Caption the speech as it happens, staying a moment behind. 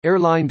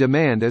Airline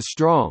demand is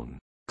strong.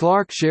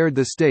 Clark shared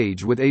the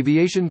stage with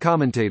aviation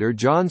commentator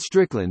John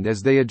Strickland as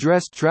they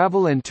addressed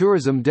travel and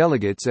tourism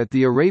delegates at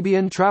the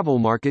Arabian Travel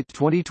Market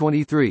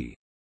 2023.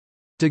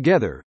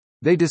 Together,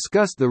 they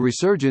discussed the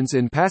resurgence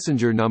in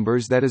passenger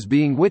numbers that is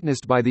being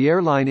witnessed by the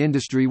airline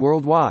industry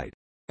worldwide,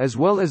 as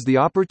well as the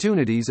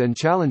opportunities and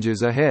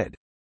challenges ahead.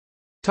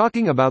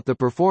 Talking about the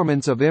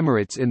performance of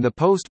Emirates in the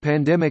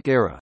post-pandemic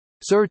era,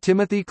 Sir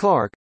Timothy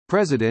Clark,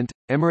 President,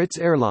 Emirates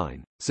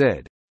Airline,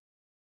 said,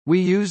 "We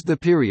used the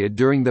period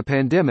during the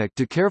pandemic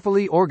to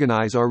carefully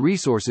organize our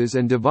resources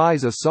and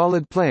devise a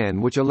solid plan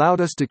which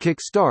allowed us to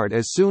kick-start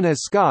as soon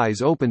as skies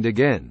opened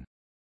again.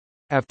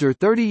 After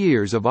 30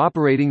 years of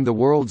operating the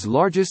world's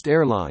largest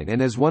airline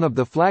and as one of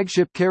the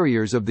flagship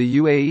carriers of the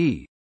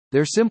UAE,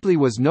 there simply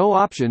was no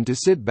option to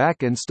sit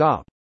back and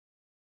stop.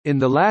 In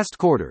the last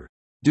quarter,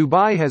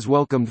 Dubai has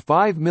welcomed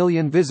 5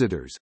 million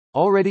visitors,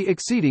 already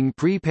exceeding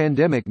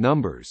pre-pandemic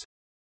numbers."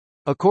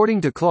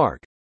 According to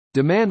Clark,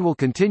 demand will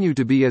continue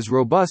to be as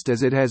robust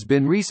as it has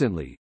been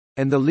recently,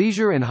 and the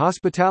leisure and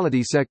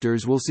hospitality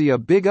sectors will see a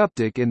big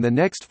uptick in the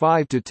next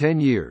 5 to 10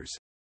 years.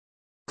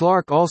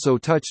 Clark also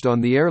touched on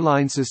the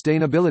airline's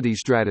sustainability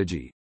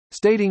strategy,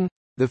 stating,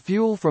 "The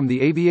fuel from the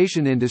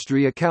aviation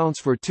industry accounts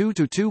for 2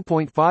 to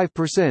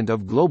 2.5%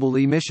 of global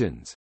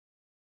emissions.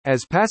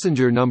 As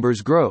passenger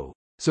numbers grow,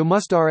 so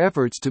must our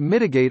efforts to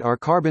mitigate our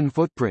carbon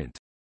footprint."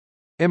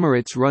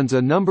 Emirates runs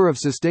a number of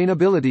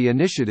sustainability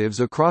initiatives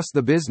across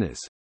the business.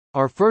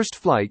 "Our first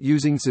flight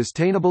using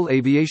sustainable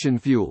aviation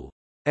fuel,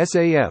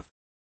 SAF,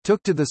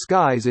 took to the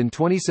skies in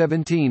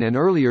 2017, and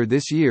earlier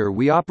this year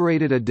we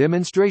operated a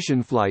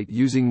demonstration flight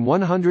using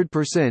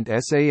 100%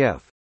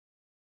 SAF.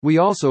 We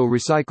also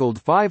recycled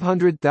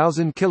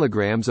 500,000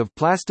 kilograms of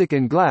plastic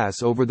and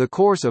glass over the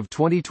course of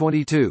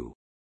 2022.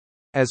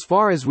 As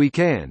far as we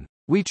can,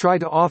 we try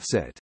to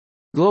offset."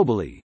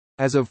 Globally,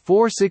 as of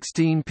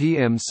 4:16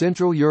 p.m.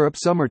 Central Europe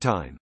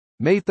Summertime,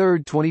 May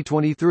 3,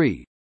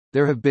 2023,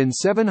 there have been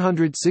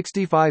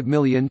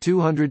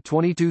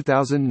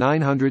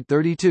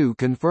 765,222,932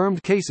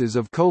 confirmed cases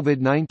of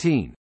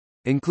COVID-19,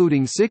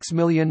 including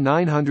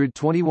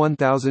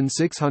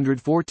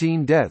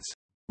 6,921,614 deaths,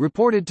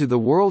 reported to the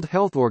World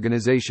Health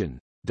Organization,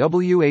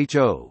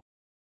 WHO.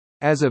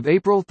 As of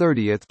April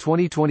 30,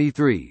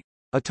 2023,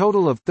 a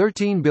total of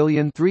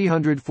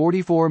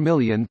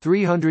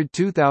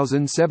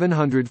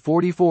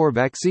 13,344,302,744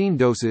 vaccine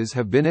doses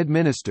have been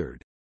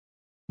administered.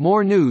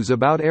 More news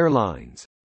about airlines.